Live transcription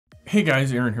Hey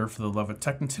guys, Aaron here for the Love of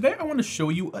Tech, and today I want to show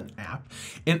you an app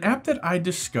that I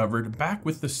discovered back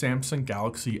with the Samsung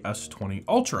Galaxy S20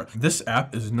 Ultra. This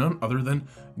app is none other than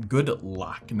Good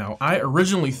Luck. Now, I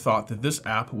originally thought that this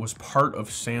app was part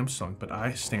of Samsung, but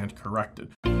I stand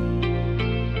corrected.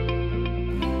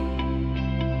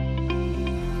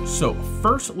 So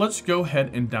first, let's go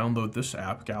ahead and download this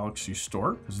app, Galaxy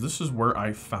Store, because this is where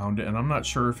I found it, and I'm not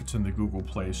sure if it's in the Google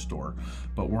Play Store,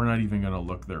 but we're not even going to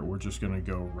look there. We're just going to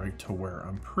go right to where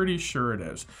I'm pretty sure it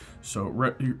is. So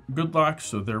Good Luck,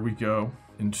 so there we go.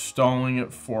 Installing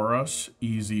it for us,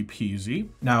 easy peasy.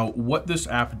 Now, what this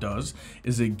app does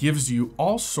is it gives you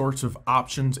all sorts of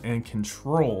options and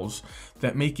controls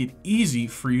that make it easy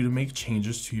for you to make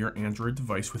changes to your Android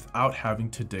device without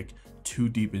having to dig too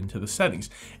deep into the settings.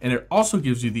 And it also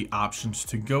gives you the options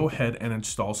to go ahead and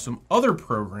install some other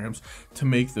programs to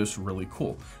make this really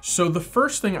cool. So the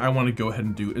first thing I want to go ahead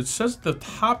and do, it says at the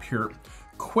top here,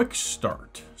 Quick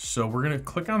Start. So we're going to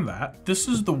click on that. This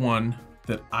is the one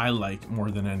that I like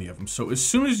more than any of them. So as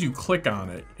soon as you click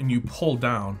on it and you pull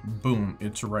down, boom,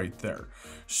 it's right there.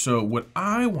 So what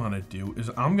I want to do is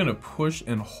I'm going to push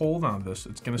and hold on this.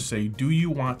 It's going to say, do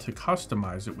you want to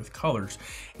customize it with colors?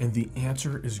 And the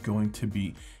answer is going to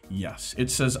be yes. It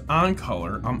says on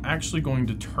color. I'm actually going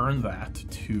to turn that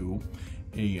to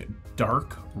a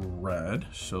dark red.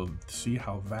 So see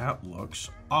how that looks.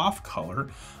 Off color,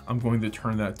 I'm going to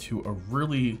turn that to a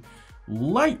really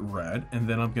light red, and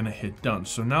then I'm going to hit done.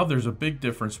 So now there's a big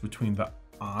difference between the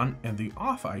on and the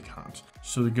off icons.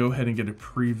 So to go ahead and get a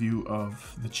preview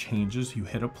of the changes, you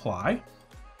hit apply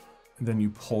and then you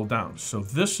pull down. So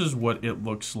this is what it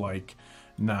looks like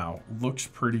now. Looks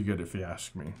pretty good if you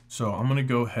ask me. So I'm going to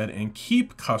go ahead and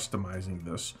keep customizing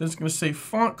this. It's going to say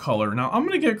font color. Now I'm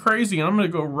going to get crazy and I'm going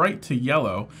to go right to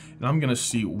yellow and I'm going to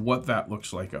see what that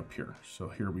looks like up here. So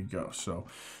here we go. So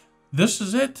this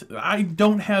is it. I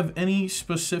don't have any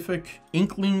specific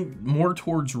inkling more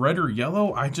towards red or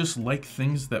yellow. I just like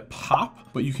things that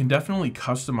pop, but you can definitely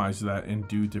customize that and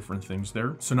do different things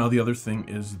there. So now the other thing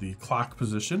is the clock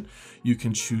position. You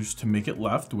can choose to make it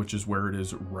left, which is where it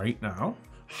is right now,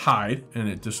 hide, and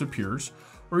it disappears,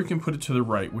 or you can put it to the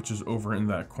right, which is over in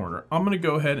that corner. I'm gonna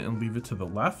go ahead and leave it to the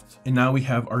left. And now we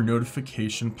have our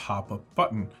notification pop-up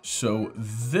button. So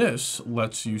this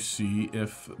lets you see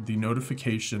if the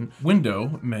notification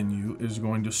window menu is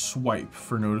going to swipe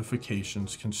for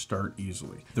notifications can start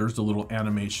easily. There's a little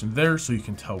animation there so you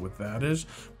can tell what that is.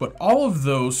 But all of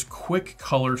those quick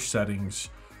color settings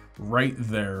right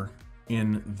there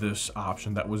in this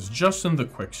option that was just in the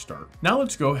quick start. Now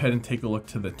let's go ahead and take a look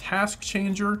to the task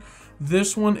changer.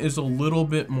 This one is a little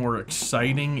bit more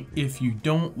exciting. If you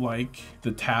don't like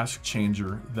the task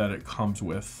changer that it comes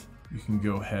with, you can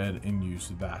go ahead and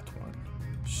use that one.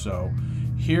 So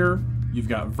here you've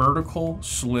got vertical,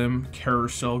 slim,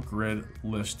 carousel, grid,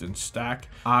 list, and stack.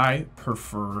 I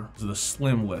prefer the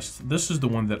slim list. This is the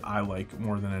one that I like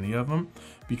more than any of them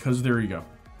because there you go.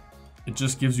 It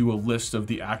just gives you a list of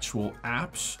the actual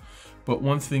apps. But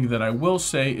one thing that I will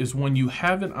say is when you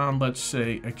have it on, let's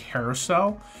say, a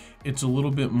carousel, it's a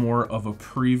little bit more of a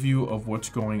preview of what's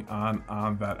going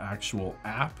on that actual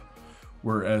app.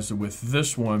 Whereas with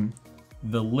this one,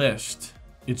 the list,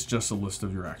 it's just a list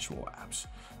of your actual apps.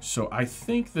 So I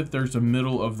think that there's a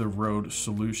middle of the road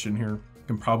solution here. You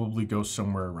can probably go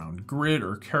somewhere around grid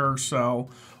or carousel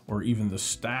or even the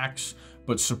stacks.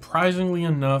 But surprisingly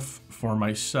enough, for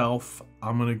myself,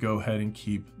 I'm going to go ahead and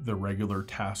keep the regular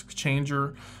task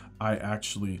changer. I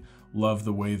actually love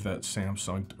the way that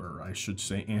Samsung, or I should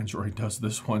say Android, does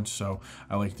this one, so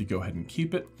I like to go ahead and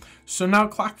keep it. So now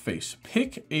clock face.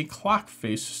 Pick a clock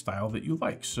face style that you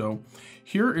like. So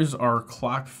here is our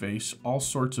clock face. All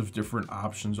sorts of different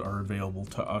options are available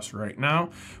to us right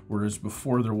now, whereas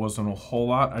before there wasn't a whole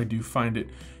lot. I do find it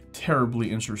terribly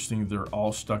interesting. They're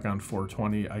all stuck on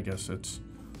 420. I guess it's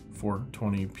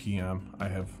 4:20 p.m. I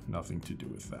have nothing to do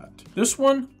with that. This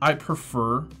one I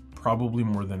prefer probably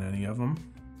more than any of them.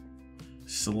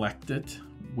 Select it,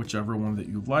 whichever one that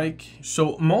you like.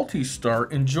 So multi-star,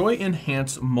 enjoy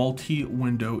enhanced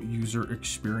multi-window user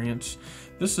experience.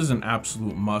 This is an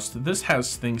absolute must. This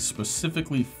has things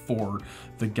specifically for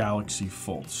the Galaxy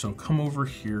Fold. So come over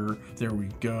here, there we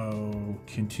go.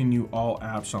 Continue all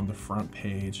apps on the front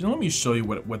page. And let me show you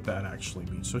what that actually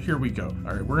means. So here we go.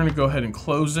 All right, we're gonna go ahead and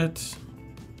close it.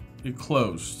 It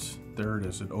closed, there it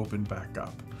is, it opened back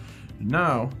up.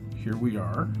 Now, here we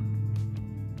are.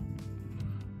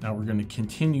 Now we're going to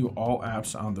continue all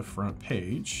apps on the front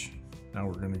page. Now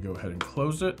we're going to go ahead and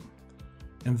close it.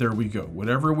 And there we go.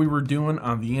 Whatever we were doing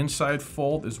on the inside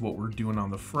fold is what we're doing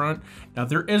on the front. Now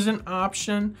there is an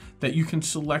option that you can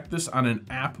select this on an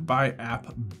app by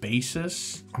app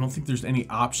basis. I don't think there's any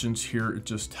options here. It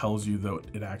just tells you that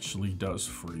it actually does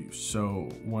for you. So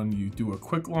when you do a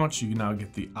quick launch, you now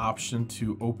get the option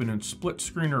to open in split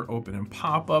screen or open in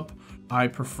pop-up. I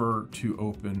prefer to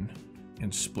open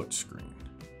in split screen.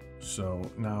 So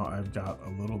now I've got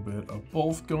a little bit of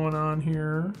both going on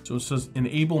here. So it says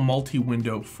enable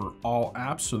multi-window for all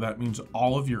apps. So that means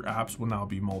all of your apps will now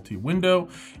be multi-window.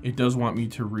 It does want me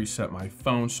to reset my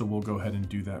phone, so we'll go ahead and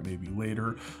do that maybe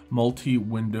later.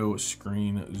 Multi-window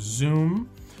screen zoom.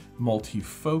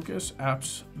 Multi-focus,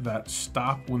 apps that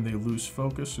stop when they lose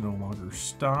focus no longer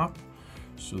stop.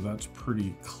 So that's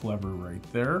pretty clever right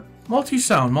there.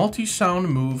 Multi-sound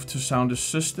move to sound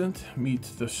assistant, meet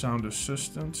the sound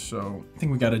assistant. So I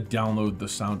think we got to download the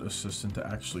sound assistant to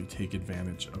actually take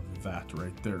advantage of that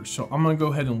right there. So I'm going to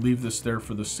go ahead and leave this there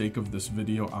for the sake of this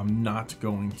video. I'm not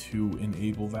going to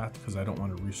enable that because I don't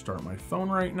want to restart my phone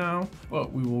right now,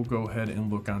 but we will go ahead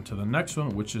and look on to the next one,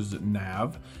 which is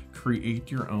nav,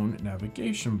 create your own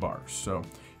navigation bar. So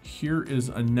here is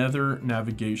another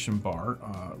navigation bar.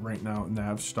 Right now,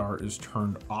 Navstar is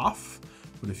turned off,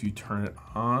 but if you turn it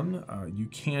on, you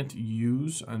can't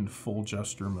use in full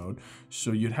gesture mode.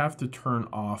 So you'd have to turn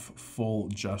off full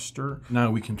gesture. Now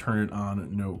we can turn it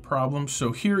on, no problem.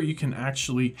 So here you can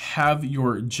actually have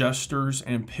your gestures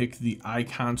and pick the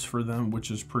icons for them,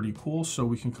 which is pretty cool. So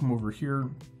we can come over here.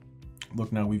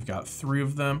 Look, now we've got 3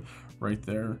 of them right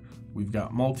there. We've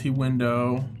got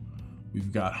multi-window,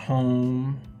 we've got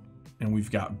home, and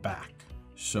we've got back.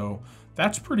 So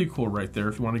that's pretty cool right there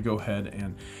if you want to go ahead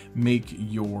and make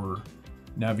your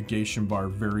navigation bar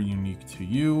very unique to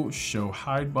you. Show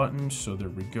hide buttons. So there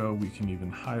we go. We can even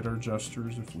hide our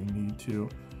gestures if we need to.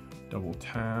 Double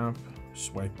tap,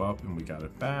 swipe up, and we got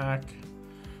it back.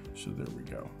 So there we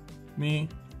go.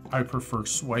 I prefer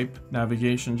swipe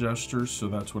navigation gestures, so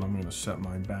that's what I'm going to set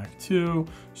mine back to.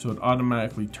 So it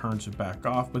automatically turns it back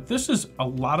off. But this is a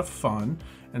lot of fun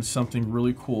and something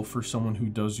really cool for someone who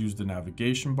does use the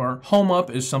navigation bar. Home up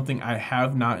is something I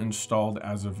have not installed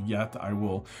as of yet. I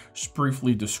will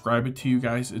briefly describe it to you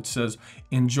guys. It says,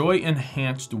 enjoy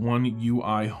enhanced One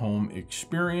UI home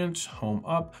experience, home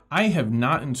up. I have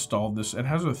not installed this. It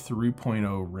has a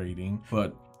 3.0 rating,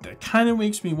 but that kind of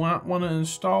makes me want to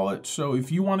install it. So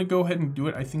if you want to go ahead and do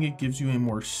it, I think it gives you a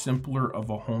more simpler of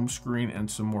a home screen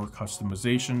and some more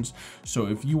customizations. So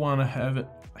if you want to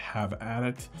have at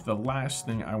it. The last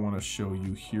thing I want to show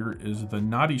you here is the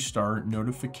Naughty Star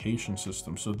notification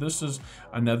system. So this is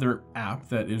another app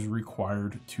that is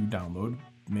required to download,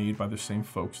 made by the same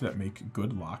folks that make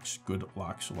Good Locks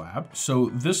Lab. So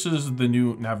this is the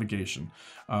new navigation.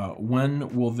 When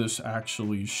will this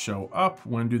actually show up?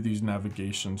 When do these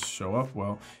navigations show up?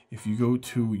 Well, if you go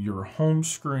to your home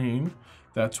screen,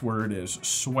 that's where it is.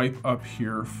 Swipe up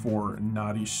here for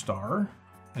Naughty Star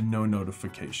and no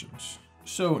notifications.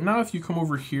 So now if you come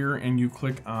over here and you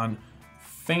click on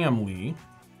family,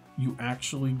 you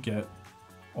actually get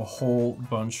a whole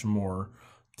bunch more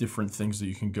different things that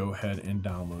you can go ahead and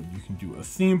download. You can do a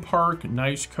theme park,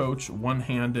 nice coach,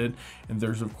 one-handed, and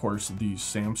there's of course the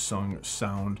Samsung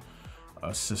Sound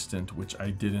Assistant, which I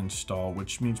did install,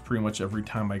 which means pretty much every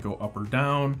time I go up or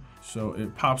down, so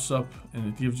it pops up and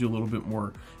it gives you a little bit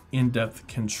more in-depth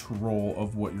control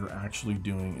of what you're actually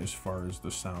doing as far as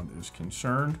the sound is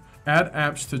concerned. Add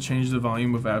apps to change the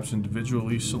volume of apps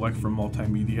individually. Select from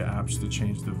multimedia apps to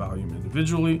change the volume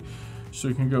individually. So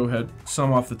you can go ahead,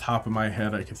 some off the top of my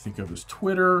head I can think of as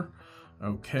Twitter,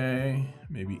 okay,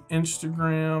 maybe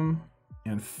Instagram,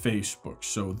 and Facebook.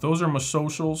 So those are my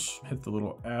socials. Hit the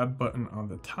little add button on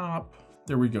the top.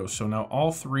 There we go. So now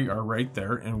all 3 are right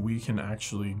there and we can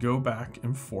actually go back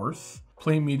and forth.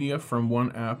 Play media from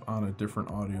one app on a different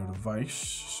audio device.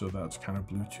 So that's kind of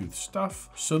Bluetooth stuff.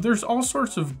 So there's all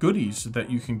sorts of goodies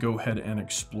that you can go ahead and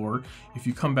explore. If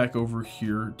you come back over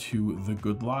here to the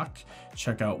Good Lock,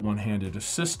 check out One-Handed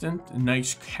Assistant.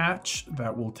 Nice catch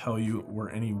that will tell you where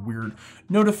any weird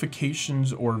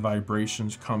notifications or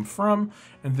vibrations come from.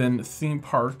 And then Theme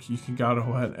Park, you can go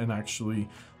ahead and actually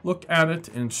look at it,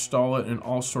 install it, and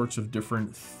all sorts of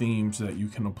different themes that you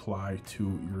can apply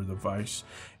to your device.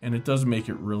 And it does make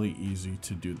it really easy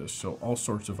to do this. So all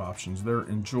sorts of options there.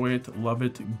 Enjoy it, love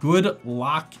it. Good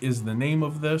Lock is the name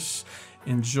of this.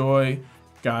 Enjoy,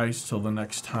 guys. Till the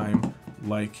next time,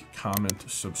 like, comment,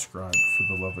 subscribe. For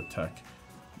the love of tech,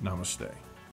 namaste.